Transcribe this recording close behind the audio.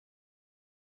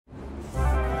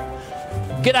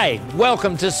G'day,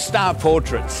 welcome to Star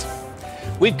Portraits.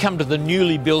 We've come to the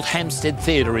newly built Hampstead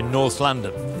Theatre in North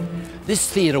London. This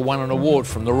theatre won an award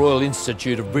from the Royal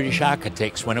Institute of British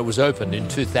Architects when it was opened in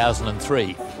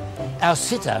 2003. Our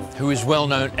sitter, who is well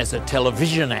known as a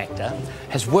television actor,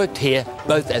 has worked here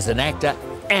both as an actor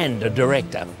and a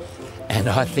director. And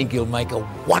I think he'll make a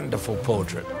wonderful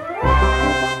portrait.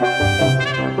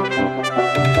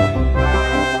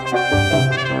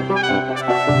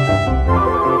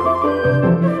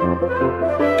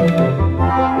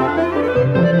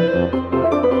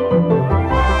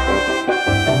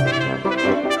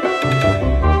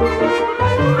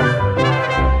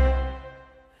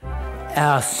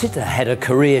 Our sitter had a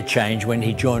career change when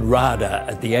he joined RADA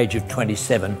at the age of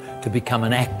 27 to become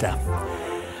an actor.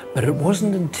 But it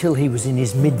wasn't until he was in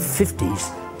his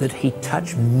mid-50s that he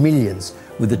touched millions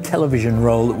with a television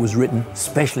role that was written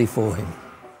specially for him.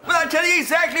 Well, I'll tell you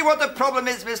exactly what the problem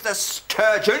is, Mr.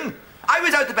 Sturgeon. I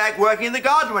was out the back working in the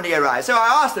garden when he arrived, so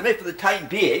I asked him if, for the time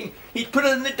being, he'd put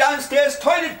it in the downstairs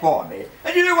toilet for me.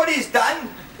 And you know what he's done?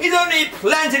 He's only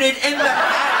planted it in the...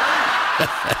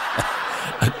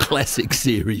 A classic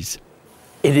series.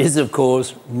 It is, of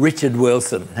course, Richard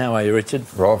Wilson. How are you, Richard?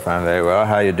 Rolf, I'm very well.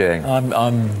 How are you doing?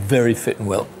 I'm very fit and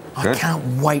well. Good. I can't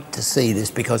wait to see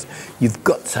this because you've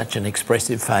got such an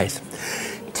expressive face.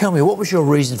 Tell me, what was your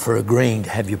reason for agreeing to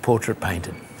have your portrait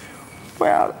painted?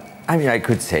 Well, I mean, I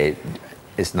could say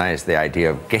it's nice, the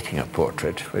idea of getting a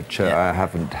portrait, which I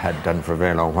haven't had done for a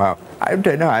very long while. I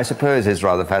don't know, I suppose it's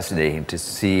rather fascinating to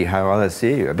see how others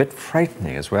see you. A bit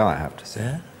frightening as well, I have to say.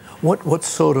 Yeah? What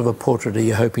sort of a portrait are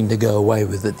you hoping to go away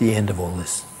with at the end of all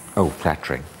this? Oh,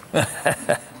 flattering.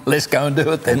 Let's go and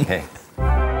do it then. Okay.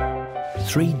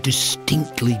 Three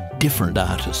distinctly different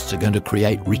artists are going to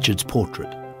create Richard's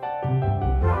portrait.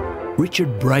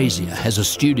 Richard Brazier has a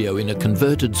studio in a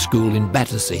converted school in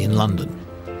Battersea in London.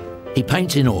 He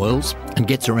paints in oils and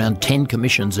gets around 10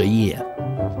 commissions a year.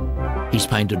 He's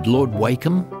painted Lord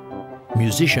Wakeham,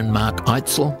 musician Mark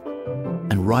Eitzel,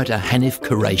 and writer Hanif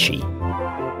Qureshi.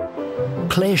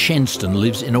 Claire Shenston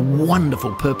lives in a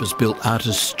wonderful purpose-built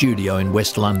artist studio in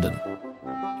West London.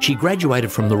 She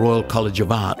graduated from the Royal College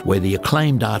of Art, where the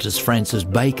acclaimed artist Francis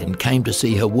Bacon came to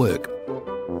see her work.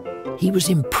 He was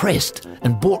impressed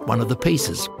and bought one of the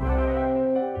pieces.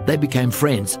 They became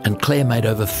friends, and Claire made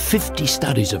over 50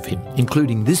 studies of him,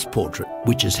 including this portrait,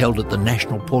 which is held at the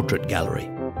National Portrait Gallery.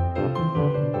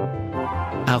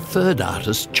 Our third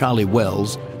artist, Charlie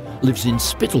Wells, lives in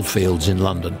Spitalfields in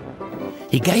London.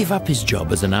 He gave up his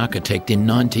job as an architect in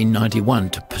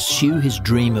 1991 to pursue his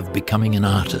dream of becoming an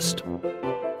artist.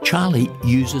 Charlie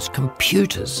uses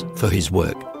computers for his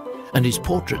work, and his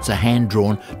portraits are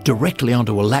hand-drawn directly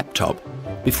onto a laptop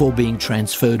before being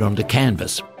transferred onto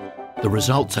canvas. The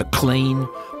results are clean,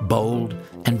 bold,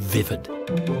 and vivid.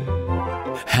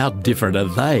 How different are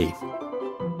they?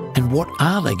 And what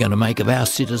are they going to make of our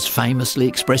sitter's famously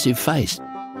expressive face?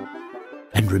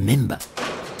 And remember,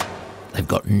 they've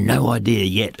got no idea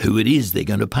yet who it is they're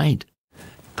going to paint.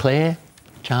 Claire,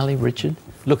 Charlie, Richard,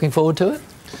 looking forward to it?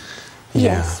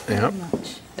 Yes, very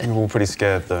much. We're all pretty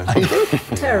scared, though.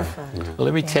 Terrified. Well,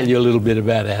 let me tell you a little bit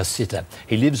about our sitter.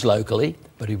 He lives locally,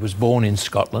 but he was born in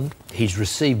Scotland. He's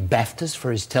received BAFTAs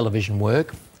for his television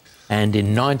work, and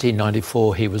in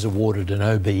 1994 he was awarded an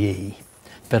OBE.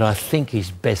 But I think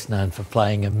he's best known for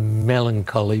playing a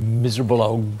melancholy, miserable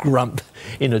old grump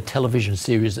in a television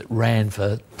series that ran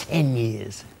for 10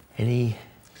 years. Any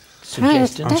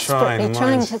suggestions? I'm desperately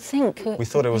trying to think. We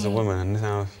thought it was a woman, and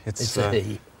now it's a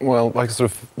he. Well, like a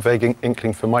sort of vague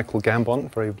inkling for Michael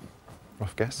Gambon, very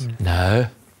rough guess. No.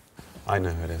 I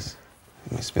know who it is.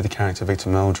 It must be the character Victor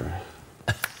Meldrew.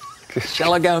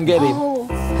 Shall I go and get him? Oh.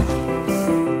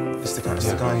 It's the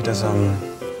guy who does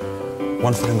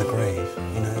One Foot in the Grave.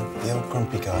 You know, the old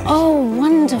grumpy guy. Oh,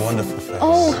 wonderful. Wonderful face.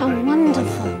 Oh, how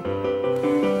wonderful.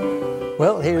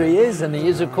 Well, here he is, and he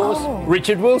is, of course,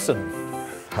 Richard Wilson.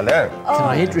 Hello. Can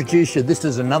I introduce you? This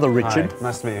is another Richard. Hi,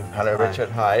 nice to meet you. Hello, Richard.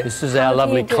 Hi. This is our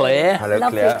lovely Claire. Hello,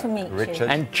 Lovely Claire. to meet you. Richard.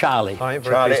 And Charlie. Hi,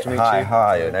 very Charlie. pleased to meet Hi, you. how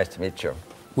are you? Nice to meet you.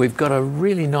 We've got a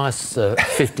really nice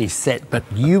 50s set, but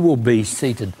you will be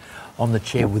seated on the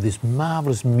chair with this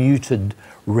marvellous muted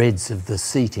reds of the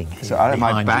seating. So I am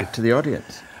I back you. to the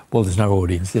audience? Well, there's no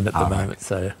audience in at the moment,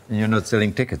 so... And you're not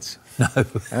selling tickets? No.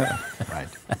 Oh, right.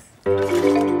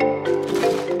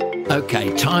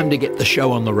 OK, time to get the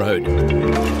show on the road.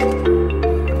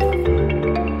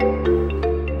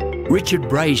 Richard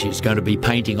Brazier is going to be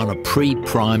painting on a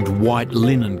pre-primed white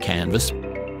linen canvas.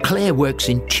 Claire works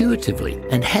intuitively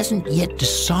and hasn't yet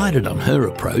decided on her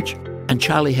approach, and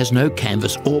Charlie has no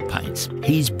canvas or paints.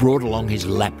 He's brought along his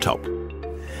laptop.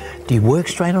 Do you work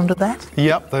straight onto that?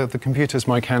 Yep, the computer's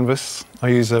my canvas. I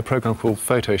use a program called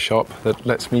Photoshop that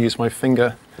lets me use my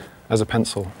finger as a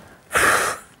pencil.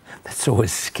 That's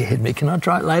always scared me. Can I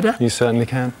try it later? You certainly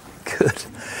can. Good.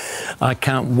 I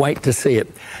can't wait to see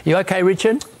it. You okay,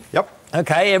 Richard? Yep.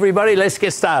 Okay, everybody, let's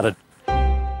get started.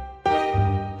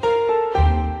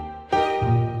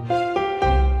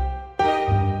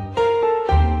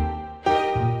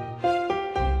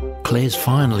 Claire's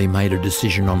finally made a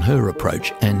decision on her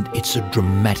approach, and it's a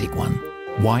dramatic one.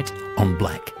 White on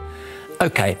black.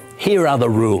 Okay, here are the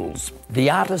rules. The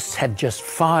artists have just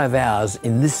 5 hours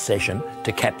in this session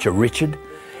to capture Richard,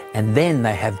 and then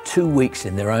they have 2 weeks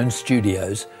in their own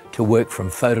studios to work from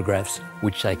photographs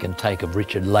which they can take of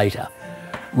Richard later.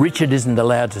 Richard isn't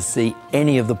allowed to see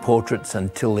any of the portraits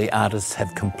until the artists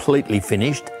have completely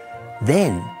finished.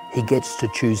 Then he gets to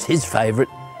choose his favourite,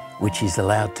 which he's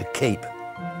allowed to keep.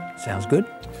 Sounds good?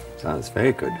 Sounds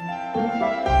very good.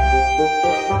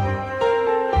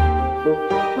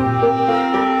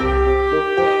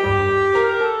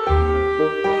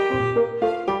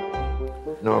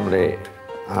 Normally,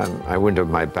 I wouldn't have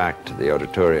my back to the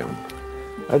auditorium.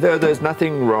 Although there's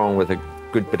nothing wrong with a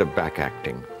good bit of back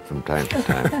acting from time to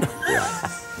time. Yeah.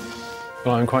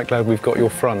 Well, I'm quite glad we've got your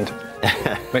front.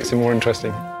 Makes it more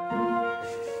interesting.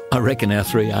 I reckon our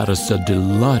 3 artists are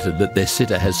delighted that their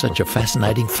sitter has such a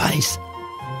fascinating face.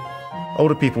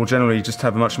 Older people generally just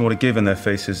have much more to give in their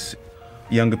faces.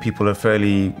 Younger people are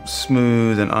fairly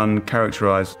smooth and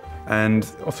uncharacterized, and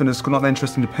often it's not that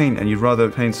interesting to paint, and you'd rather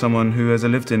paint someone who has a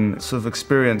lived-in, sort of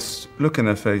experienced look in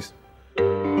their face.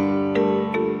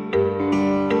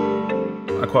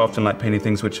 I quite often like painting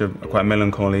things which are quite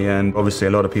melancholy, and obviously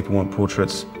a lot of people want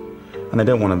portraits and they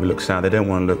don't want to look sad, they don't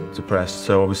want to look depressed,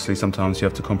 so obviously sometimes you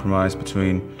have to compromise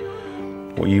between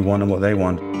what you want and what they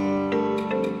want.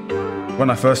 When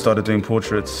I first started doing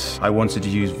portraits, I wanted to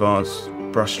use vast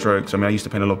brush strokes. I mean, I used to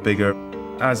paint a lot bigger.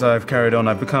 As I've carried on,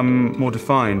 I've become more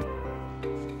defined.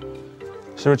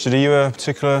 So Richard, are you a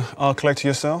particular art collector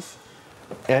yourself?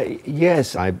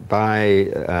 Yes, I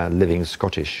buy living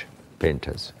Scottish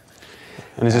painters.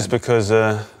 And is this because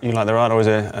you like their art, or is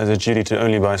it as a duty to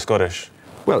only buy Scottish?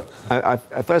 Well,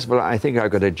 first of all, I think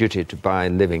I've got a duty to buy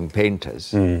living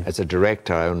painters. As a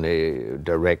director, I only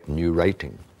direct new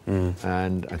writing.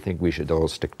 And I think we should all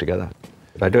stick together.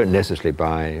 I don't necessarily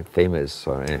buy famous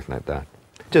or anything like that.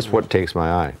 Just what takes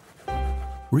my eye.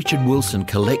 Richard Wilson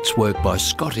collects work by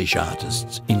Scottish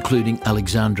artists, including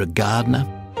Alexandra Gardner,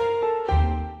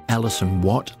 Alison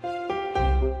Watt,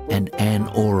 and Anne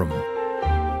Oram.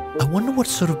 I wonder what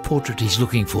sort of portrait he's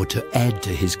looking for to add to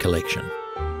his collection.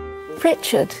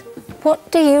 Richard,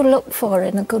 what do you look for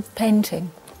in a good painting?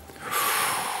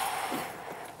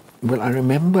 Well, I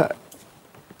remember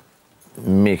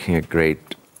making a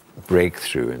great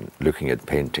breakthrough in looking at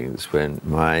paintings when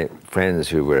my friends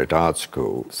who were at art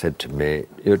school said to me,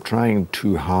 "You're trying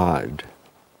too hard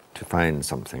to find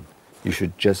something. You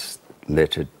should just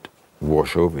let it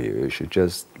wash over you. You should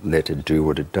just let it do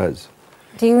what it does."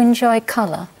 Do you enjoy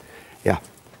colour? Yeah.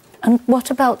 And what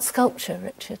about sculpture,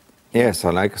 Richard? Yes, I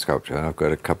like sculpture. I've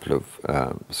got a couple of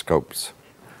sculpts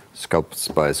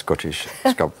by Scottish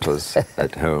sculptors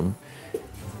at home.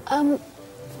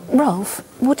 Rolf,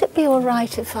 would it be all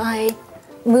right if I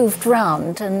moved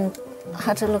round and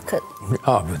had a look at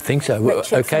Oh, I would think so.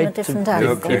 Richard Okay, from a different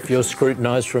angle? if you're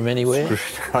scrutinised from anywhere.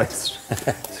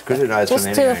 Scrutinised Just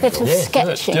from do any a bit angle. of Yeah,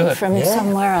 sketching do it. from Yeah.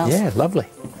 somewhere else. Yeah, lovely.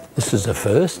 This is a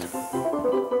first.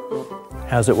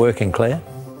 How's it working, Claire?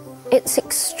 It's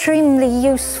extremely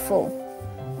useful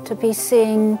to be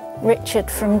seeing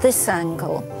Richard from this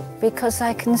angle because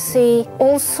I can see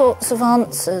all sorts of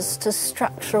answers to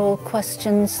structural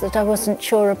questions that I wasn't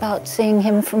sure about seeing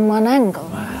him from one angle.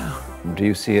 Do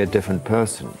you see a different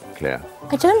person, Claire?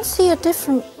 I don't see a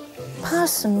different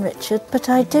person, Richard, but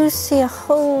I do see a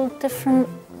whole different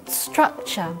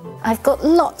structure. I've got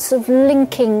lots of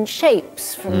linking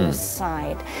shapes from this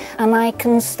side, and I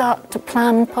can start to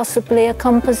plan possibly a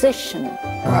composition.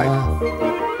 Right.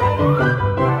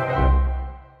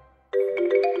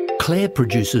 Claire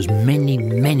produces many,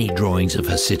 many drawings of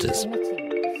her sitters.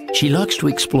 She likes to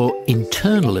explore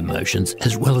internal emotions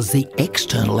as well as the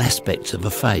external aspects of a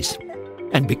face.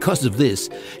 And because of this,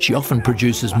 she often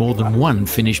produces more than one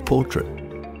finished portrait.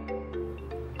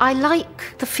 I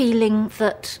like the feeling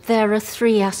that there are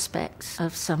 3 aspects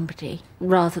of somebody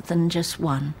rather than just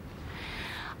one.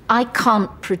 I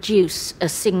can't produce a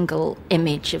single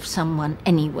image of someone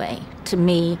anyway. To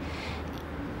me,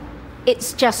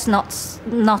 it's just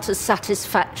not a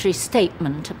satisfactory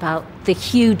statement about the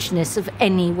hugeness of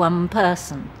any one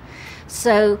person.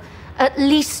 So at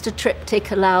least a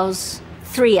triptych allows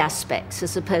three aspects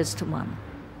as opposed to one.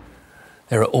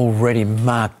 There are already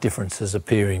marked differences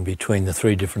appearing between the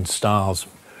three different styles.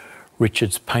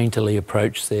 Richard's painterly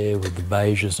approach there with the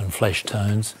beiges and flesh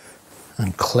tones,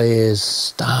 and Claire's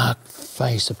stark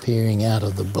face appearing out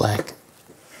of the black.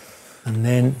 And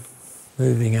then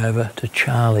moving over to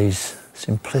Charlie's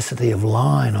simplicity of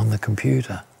line on the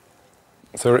computer.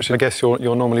 So, Richard, I guess you're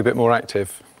normally a bit more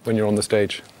active when you're on the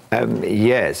stage.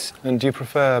 Yes. And do you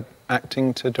prefer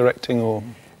acting to directing, or...?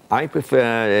 I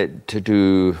prefer to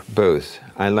do both.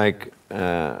 I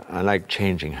like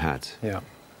changing hats. Yeah.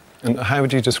 And how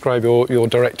would you describe your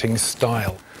directing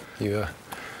style?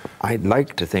 I'd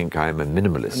like to think I'm a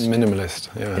minimalist. Minimalist,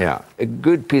 yeah. Yeah. A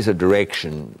good piece of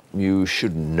direction, you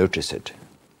shouldn't notice it.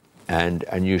 And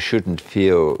you shouldn't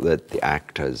feel that the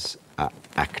actors are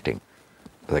acting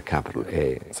with a capital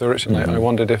A. So, Richard, I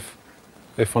wondered if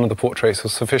one of the portraits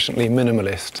was sufficiently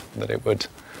minimalist that it would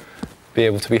be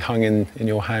able to be hung in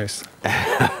your house.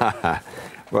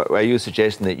 Well, are you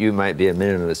suggesting that you might be a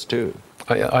minimalist too?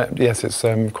 Yes, it's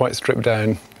quite stripped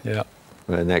down, yeah.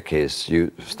 Well, in that case,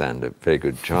 you stand a very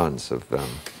good chance of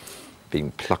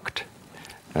being plucked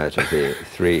out of the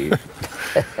three.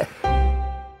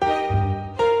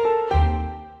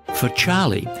 For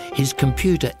Charlie, his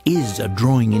computer is a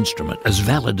drawing instrument as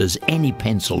valid as any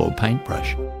pencil or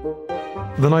paintbrush.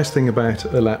 The nice thing about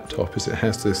a laptop is it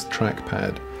has this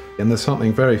trackpad, and there's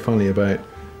something very funny about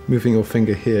moving your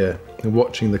finger here and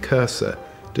watching the cursor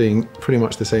doing pretty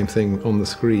much the same thing on the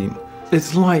screen.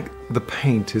 It's like the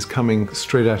paint is coming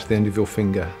straight out of the end of your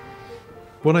finger.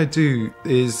 What I do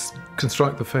is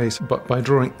construct the face but by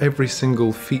drawing every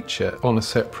single feature on a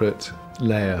separate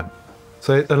layer.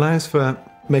 So it allows for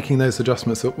making those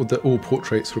adjustments that all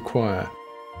portraits require.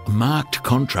 A marked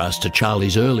contrast to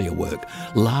Charlie's earlier work,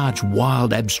 large,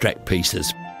 wild, abstract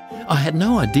pieces. I had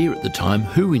no idea at the time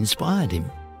who inspired him.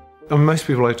 And most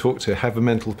people I talk to have a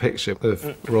mental picture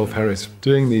of Rolf Harris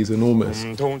doing these enormous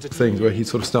things where he'd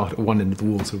sort of start at one end of the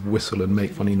wall, sort of whistle and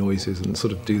make funny noises and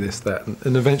sort of do this, that,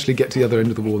 and eventually get to the other end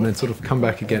of the wall and then sort of come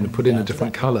back again and put in a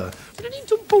different colour.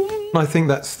 And I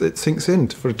think it sinks in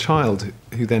for a child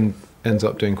who then ends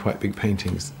up doing quite big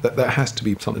paintings. That has to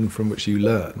be something from which you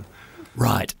learn.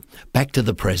 Right, back to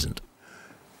the present.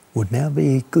 Would now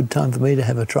be a good time for me to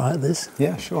have a try at this?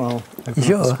 Yeah, sure, I'll open up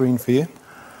the screen for you.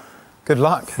 Good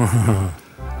luck.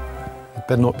 It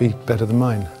better not be better than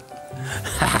mine.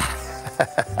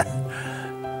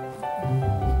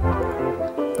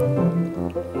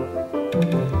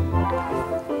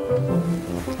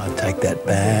 I'll take that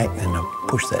back and I'll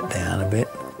push that down a bit.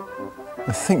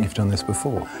 I think you've done this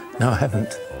before. No, I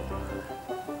haven't.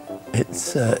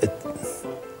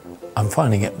 I'm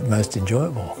finding it most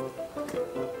enjoyable.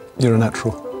 You're a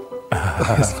natural.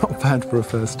 It's not bad for a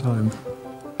first time.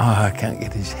 Oh, I can't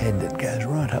get his head. It goes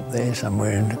right up there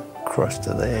somewhere and across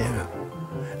to there.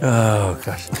 Oh,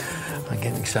 gosh. I'm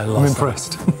getting so lost. I'm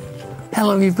impressed. How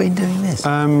long have you been doing this?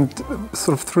 Sort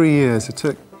of 3 years. It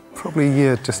took probably a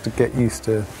year just to get used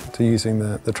to using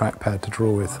the trackpad to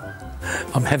draw with.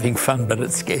 I'm having fun, but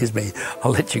it scares me.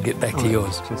 I'll let you get back to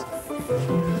yours. Just...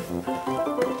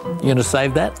 You going to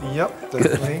save that? Yep,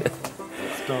 definitely.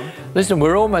 It's done. Listen,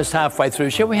 we're almost halfway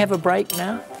through. Shall we have a break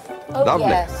now? Oh, Lovely.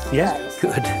 yes. Yeah, yes.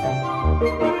 good.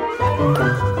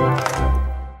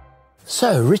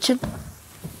 So, Richard,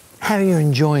 how are you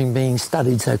enjoying being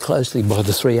studied so closely by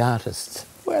the three artists?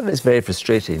 Well, it's very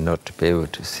frustrating not to be able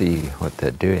to see what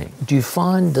they're doing. Do you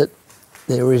find that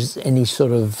there is any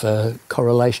sort of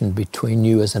correlation between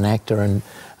you as an actor and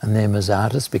them as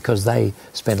artists, because they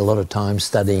spend a lot of time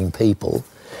studying people,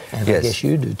 and Yes. I guess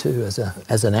you do too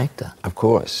as an actor. Of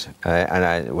course.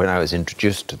 When I was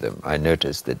introduced to them, I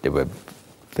noticed that they were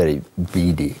very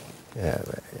beady.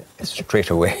 Straight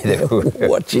away they were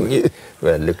Watching you.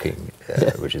 were looking,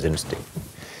 which is interesting.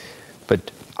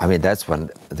 But I mean, that's one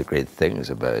of the great things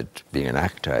about being an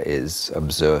actor, is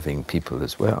observing people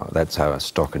as well. That's our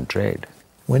stock and trade.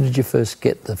 When did you first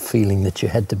get the feeling that you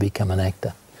had to become an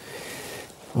actor?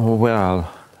 Oh,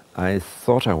 well, I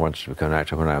thought I wanted to become an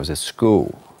actor when I was at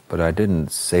school, but I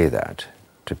didn't say that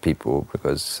to people,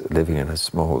 because living in a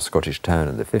small Scottish town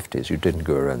in the 50s, you didn't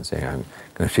go around saying, I'm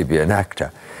going to be an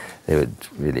actor. They would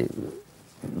really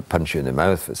punch you in the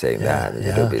mouth for saying that.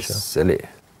 It would be silly.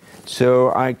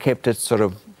 So I kept it sort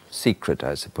of secret,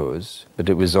 I suppose, but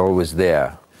it was always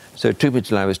there. So it took me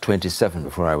till I was 27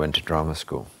 before I went to drama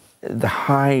school. The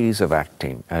highs of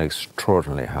acting are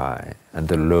extraordinarily high, and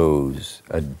the lows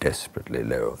are desperately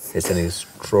low. It's an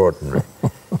extraordinary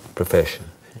profession.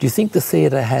 Do you think the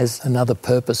theatre has another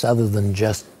purpose other than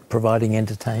just providing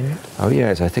entertainment? Oh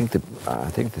yes, I think the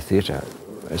theatre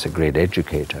is a great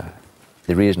educator.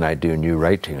 The reason I do new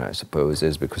writing, I suppose,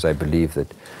 is because I believe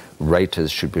that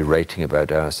writers should be writing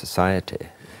about our society.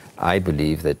 I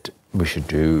believe that we should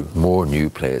do more new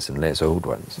plays and less old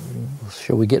ones.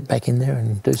 Shall we get back in there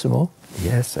and do some more?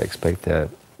 Yes, I expect they're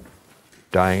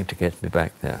dying to get me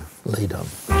back there. Lead on.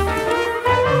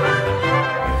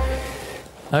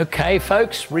 OK,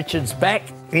 folks, Richard's back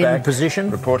in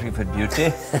position. Reporting for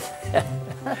duty.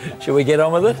 Shall we get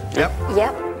on with it? Yep.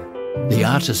 Yep. The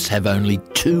artists have only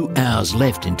 2 hours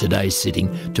left in today's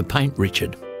sitting to paint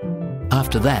Richard.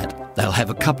 After that, they'll have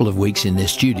a couple of weeks in their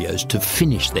studios to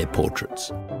finish their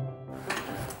portraits.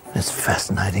 It's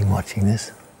fascinating watching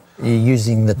this. You're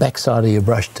using the backside of your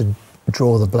brush to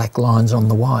draw the black lines on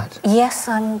the white. Yes,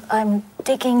 I'm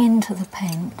digging into the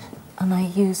paint, and I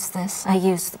use this. I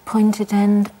use the pointed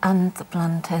end and the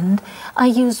blunt end. I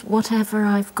use whatever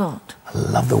I've got. I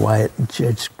love the way it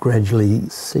just gradually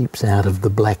seeps out of the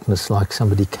blackness, like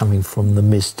somebody coming from the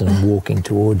mist and walking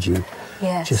towards you.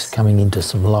 Yes. Just coming into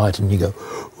some light, and you go,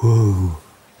 whoa.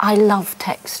 I love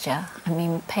texture. I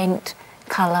mean, paint,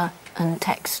 colour and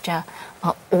texture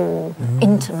are all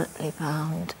intimately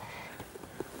bound.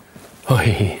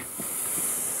 Oi,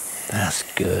 that's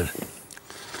good.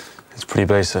 It's pretty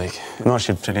basic. I'm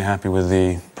actually pretty happy with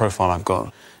the profile I've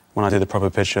got. When I did the proper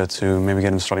picture to maybe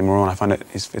get him slightly more on, I find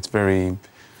it's very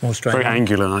More straight. very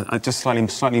angular. I just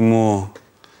slightly more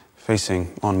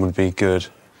facing on would be good.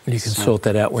 You can sort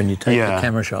that out when you take the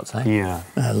camera shots, eh? Yeah.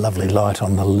 Lovely light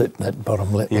on the lip, that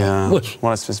bottom lip. Yeah.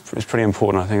 Well, it's pretty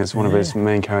important. I think it's one of its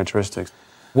main characteristics.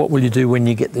 What will you do when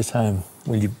you get this home?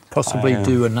 Will you possibly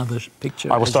do another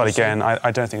picture? I will start again.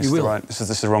 I don't think it's the right. This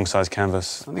is the wrong size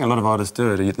canvas. I think a lot of artists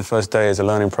do it. The first day is a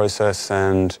learning process,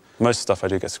 and most stuff I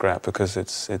do get scrapped because it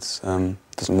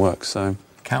doesn't work. So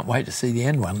can't wait to see the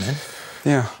end one then.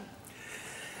 Yeah.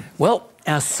 Well,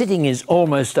 our sitting is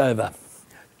almost over.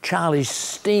 Charlie's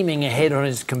steaming ahead on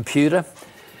his computer.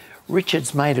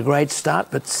 Richard's made a great start,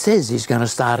 but says he's going to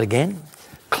start again.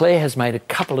 Claire has made a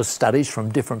couple of studies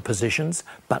from different positions,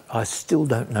 but I still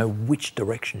don't know which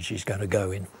direction she's going to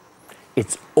go in.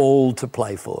 It's all to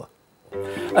play for.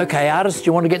 OK, artists, do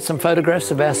you want to get some photographs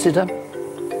of our sitter?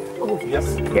 Oh,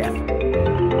 yes. Yeah.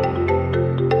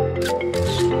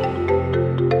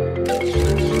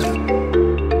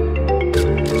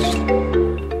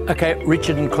 OK,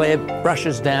 Richard and Claire,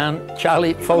 brushes down.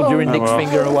 Charlie, fold your index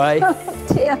finger away. Oh,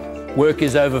 dear. Work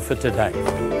is over for today.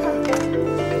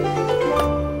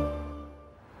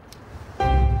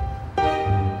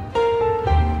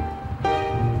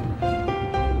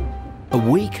 A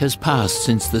week has passed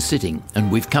since the sitting,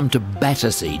 and we've come to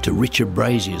Battersea to Richard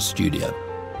Brazier's studio.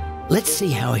 Let's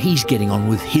see how he's getting on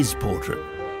with his portrait.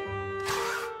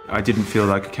 I didn't feel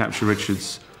that I could capture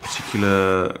Richard's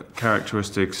particular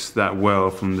characteristics that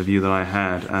well from the view that I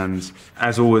had, and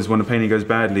as always, when a painting goes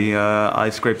badly, I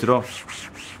scraped it off.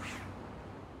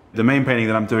 The main painting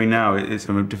that I'm doing now is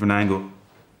from a different angle.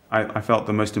 I felt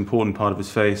the most important part of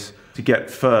his face to get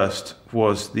first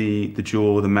was the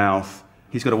jaw, the mouth.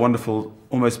 He's got a wonderful,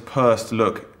 almost pursed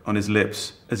look on his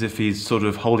lips, as if he's sort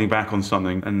of holding back on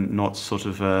something and not sort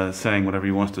of saying whatever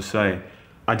he wants to say.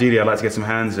 Ideally, I'd like to get some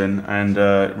hands in and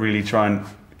really try and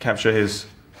capture his,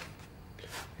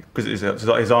 because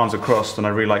his arms are crossed, and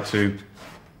I really like to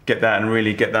get that and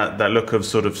really get that look of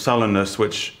sort of sullenness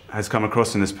which has come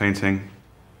across in this painting.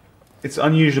 It's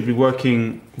unusual to be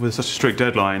working with such a strict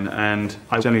deadline, and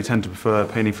I generally tend to prefer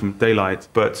painting from daylight,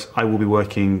 but I will be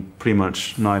working pretty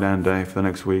much night and day for the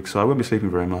next week, so I won't be sleeping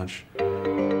very much.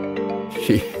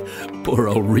 Gee, poor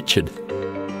old Richard.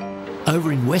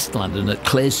 Over in West London at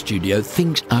Claire's studio,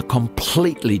 things are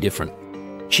completely different.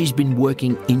 She's been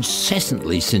working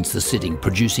incessantly since the sitting,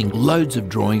 producing loads of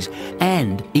drawings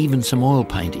and even some oil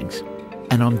paintings.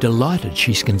 And I'm delighted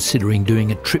she's considering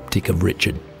doing a triptych of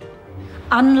Richard.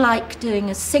 Unlike doing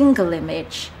a single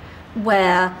image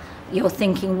where you're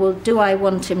thinking, well, do I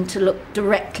want him to look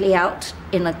directly out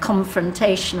in a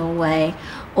confrontational way,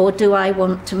 or do I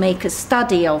want to make a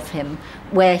study of him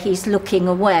where he's looking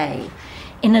away?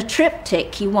 In a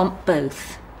triptych, you want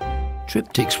both.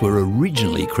 Triptychs were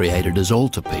originally created as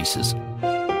altarpieces.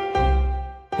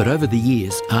 But over the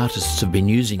years, artists have been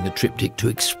using the triptych to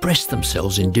express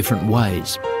themselves in different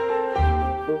ways.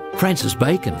 Francis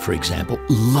Bacon, for example,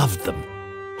 loved them.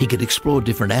 He could explore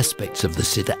different aspects of the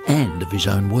sitter and of his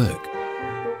own work.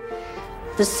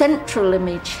 The central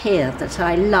image here that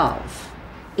I love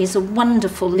is a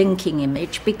wonderful linking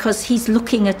image because he's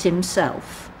looking at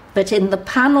himself. But in the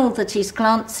panel that he's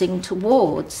glancing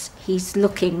towards, he's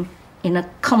looking in a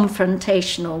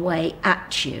confrontational way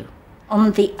at you.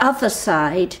 On the other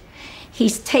side,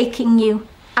 he's taking you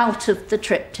out of the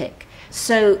triptych.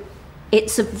 So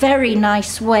It's a very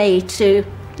nice way to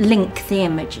link the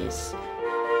images.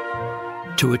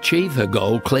 To achieve her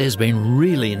goal, Claire's been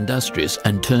really industrious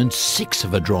and turned 6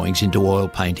 of her drawings into oil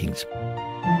paintings.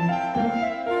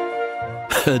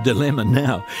 Her dilemma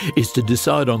now is to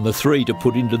decide on the 3 to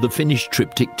put into the finished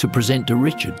triptych to present to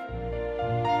Richard.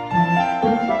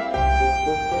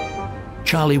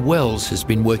 Charlie Wells has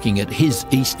been working at his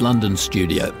East London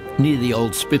studio near the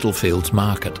old Spitalfields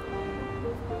market.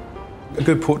 A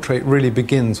good portrait really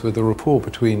begins with a rapport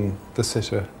between the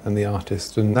sitter and the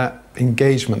artist, and that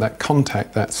engagement, that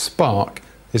contact, that spark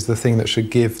is the thing that should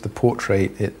give the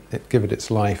portrait, give it its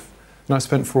life. And I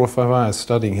spent 4 or 5 hours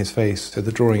studying his face, so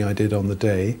the drawing I did on the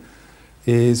day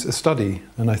is a study,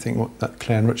 and I think that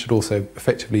Claire and Richard also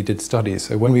effectively did studies.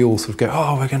 So when we all sort of go,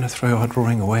 oh, we're going to throw our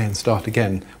drawing away and start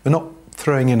again, we're not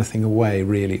throwing anything away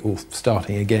really, or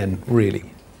starting again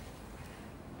really.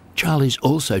 Charlie's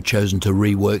also chosen to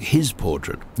rework his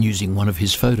portrait using one of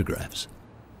his photographs.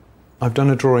 I've done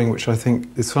a drawing which I think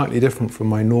is slightly different from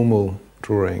my normal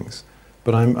drawings,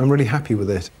 but I'm really happy with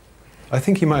it. I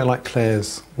think you might like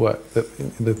Claire's work,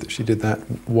 that she did that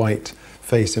white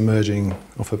face emerging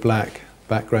off a black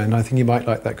background. I think you might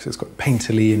like that because it's got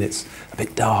painterly and it's a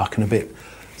bit dark and a bit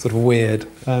sort of weird.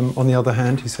 On the other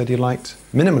hand, he said he liked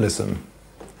minimalism,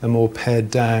 a more pared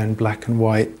down, black and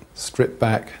white, stripped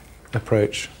back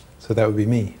approach. So that would be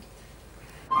me.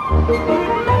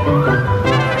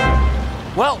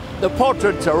 Well, the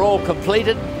portraits are all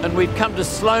completed and we've come to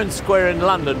Sloane Square in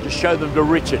London to show them to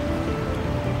Richard,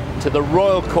 to the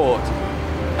Royal Court,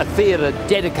 a theatre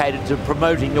dedicated to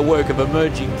promoting the work of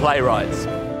emerging playwrights.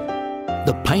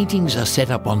 The paintings are set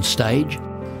up on stage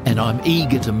and I'm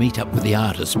eager to meet up with the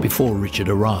artist before Richard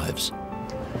arrives.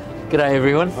 G'day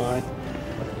everyone. Hi.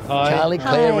 Charlie,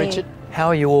 Claire, Hi. Richard. How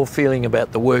are you all feeling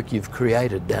about the work you've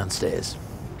created downstairs?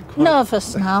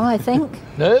 Nervous now, I think.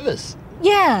 Nervous?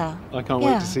 Yeah. I can't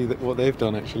wait to see what they've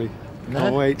done, actually. No?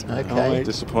 Can't wait. Okay. Can't wait.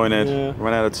 Disappointed. Yeah.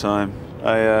 Run out of time.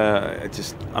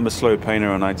 I'm a slow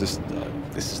painter, and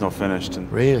this is not finished. And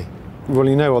Really? Well,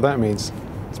 you know what that means.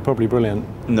 It's probably brilliant.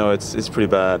 no, it's pretty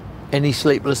bad. Any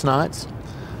sleepless nights?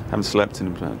 Haven't slept in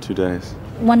about 2 days.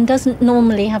 One doesn't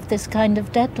normally have this kind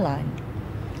of deadline.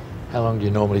 How long do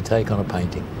you normally take on a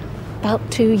painting?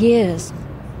 About 2 years.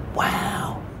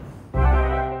 Wow.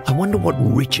 I wonder what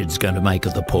Richard's going to make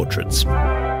of the portraits.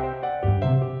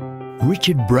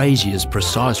 Richard Brazier's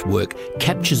precise work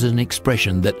captures an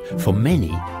expression that, for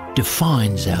many,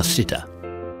 defines our sitter.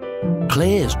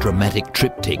 Claire's dramatic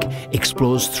triptych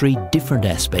explores 3 different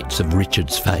aspects of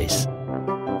Richard's face,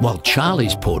 while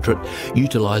Charlie's portrait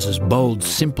utilises bold,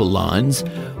 simple lines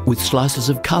with slices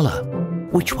of colour.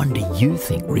 Which one do you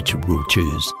think Richard will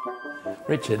choose?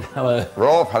 Richard, hello.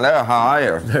 Rolf, hello, how are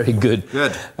you? Very good.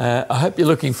 Good. I hope you're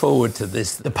looking forward to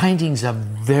this. The paintings are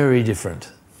very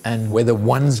different, and whether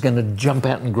one's going to jump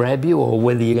out and grab you or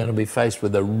whether you're going to be faced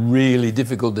with a really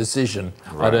difficult decision,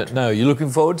 I don't know. You looking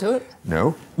forward to it?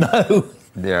 No. No.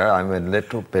 Yeah, I'm a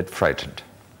little bit frightened.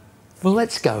 Well,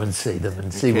 let's go and see them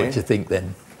and see Okay. what you think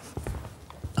then.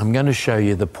 I'm going to show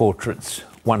you the portraits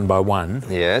one by one.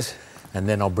 Yes. And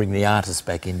then I'll bring the artist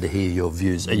back in to hear your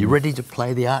views. Are you ready to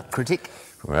play the art critic?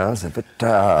 Well, it's a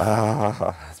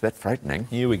bit frightening.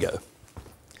 Here we go.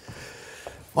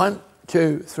 1,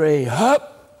 2, 3,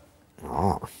 hop!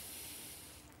 Oh.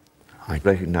 I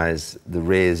recognise the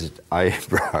raised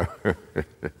eyebrow.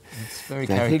 It's very I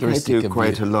think I characteristic do of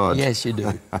quite you. a lot. Yes, you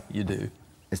do. You do.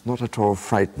 It's not at all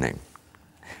frightening.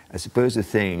 I suppose the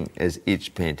thing, as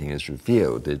each painting is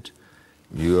revealed, that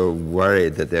you're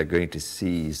worried that they're going to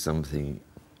see something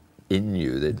in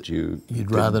you that you'd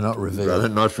rather not reveal. Rather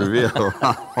not reveal.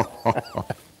 Oh,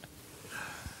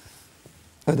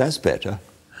 that's better.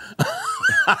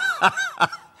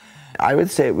 I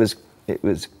would say it was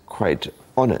quite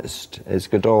honest. It's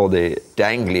got all the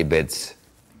dangly bits.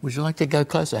 Would you like to go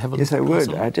closer? Have a Yes, look. I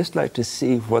would. I'd just like to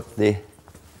see what the...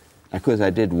 Of course, I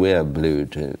did wear blue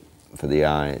for the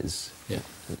eyes, Yeah.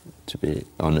 to be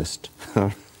honest.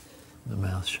 The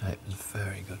mouth shape is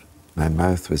very good. My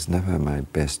mouth was never my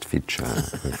best feature,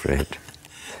 I'm afraid.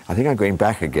 I think I'm going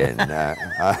back again.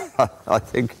 I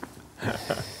think...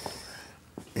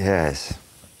 Yes.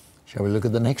 Shall we look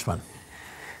at the next one?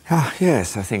 Ah,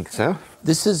 yes, I think so.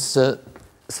 This is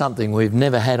something we've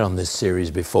never had on this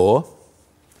series before.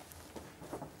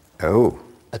 Oh.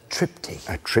 A triptych.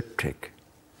 A triptych.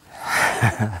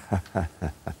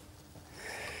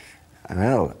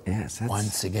 Well, yes, that's...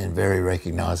 Once again, very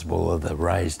recognisable of the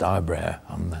raised eyebrow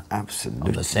on Absolutely.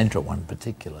 on the central one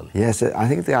particularly. Yes, I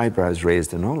think the eyebrow's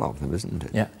raised in all of them, isn't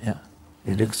it? Yeah, yeah.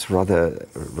 It looks rather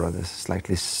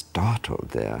slightly startled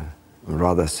there,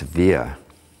 rather severe.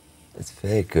 It's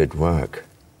very good work.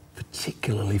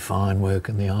 Particularly fine work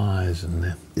in the eyes and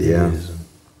the Yeah. ears. And...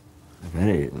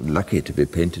 Very lucky to be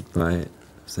painted by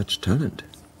such talent.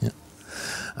 Yeah.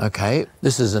 Okay,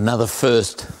 this is another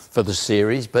first for the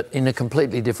series, but in a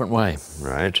completely different way.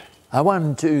 Right.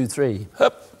 1, 2, 3,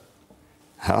 hop.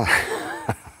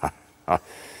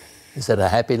 Is that a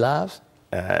happy laugh?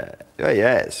 Oh,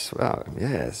 yes. Well,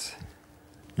 yes.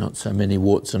 Not so many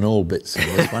warts and all bits in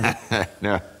this one.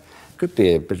 No. Could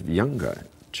be a bit younger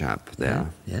chap there.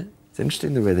 Yeah. It's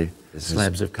interesting the way they...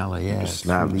 Slabs of colour, yeah.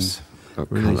 Slabs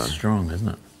of Really colour. strong, isn't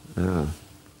it? Yeah.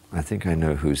 I think I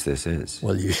know whose this is.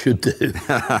 Well, you should do.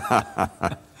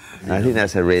 I think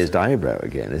that's a raised eyebrow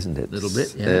again, isn't it? A little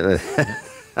bit, yeah.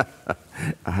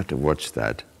 I have to watch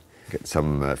that. Get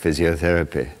some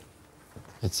physiotherapy.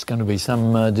 It's going to be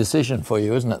some decision for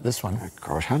you, isn't it, this one? Oh,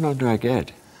 gosh, how long do I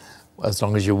get? Well, as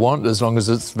long as you want, as long as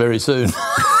it's very soon.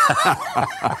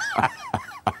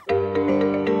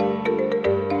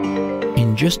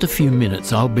 In just a few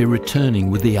minutes, I'll be returning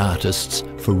with the artists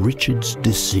for Richard's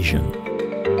decision.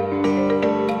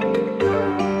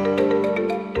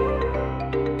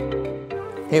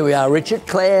 Here we are, Richard,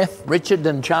 Claire, Richard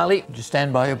and Charlie. Would you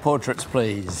stand by your portraits,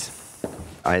 please?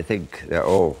 I think they're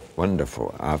all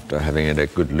wonderful after having had a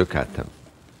good look at them.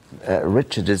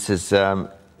 Richard, this is,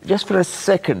 just for a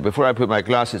second before I put my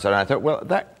glasses on, I thought, well,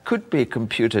 that could be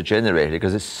computer generated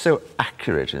because it's so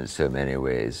accurate in so many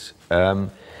ways.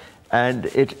 And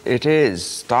it is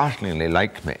startlingly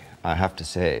like me, I have to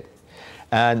say.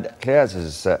 And Claire's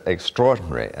is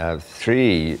extraordinary.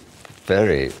 3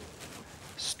 very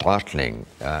startling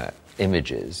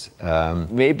images.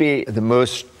 Maybe the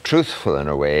most truthful in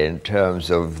a way in terms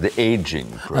of the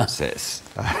aging process.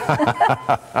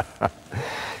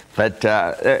 But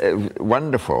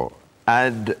wonderful.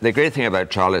 And the great thing about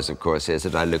Charlie's, of course, is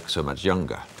that I look so much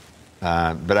younger.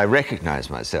 But I recognize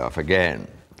myself again.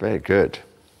 Very good.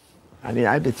 I mean,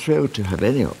 I'd be thrilled to have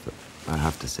any of them, I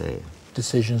have to say.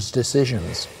 Decisions.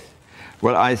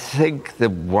 Well, I think the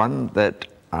one that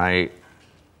I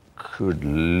could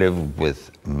live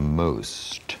with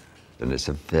most, and it's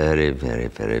a very, very,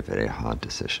 very, very hard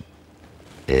decision,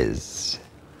 is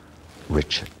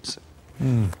Richard's.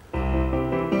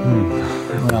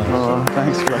 Oh,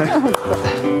 thanks, Greg.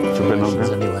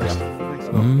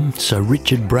 So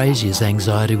Richard Brazier's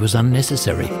anxiety was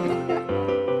unnecessary.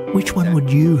 Which one would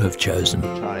you have chosen?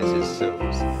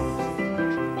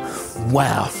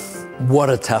 Wow, what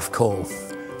a tough call.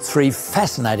 3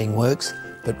 fascinating works,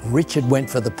 but Richard went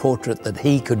for the portrait that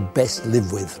he could best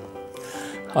live with.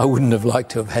 I wouldn't have liked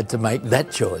to have had to make that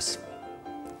choice.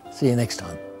 See you next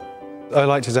time. I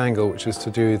liked his angle, which was to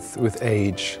do with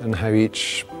age and how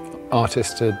each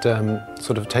artist had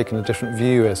sort of taken a different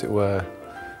view, as it were.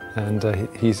 And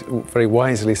he's very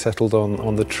wisely settled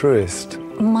on the truest.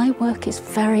 My work is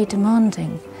very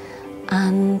demanding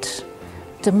and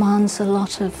demands a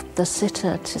lot of the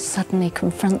sitter to suddenly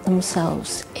confront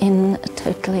themselves in a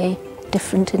totally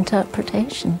different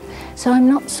interpretation. So I'm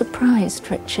not surprised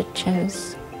Richard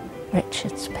chose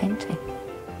Richard's painting.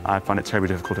 I find it terribly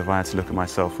difficult if I had to look at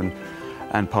myself and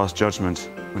pass judgment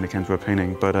when it came to a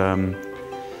painting, but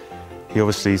he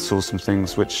obviously saw some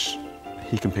things which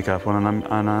he can pick up on,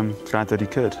 and I'm glad that he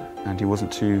could, and he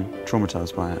wasn't too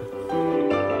traumatized by it.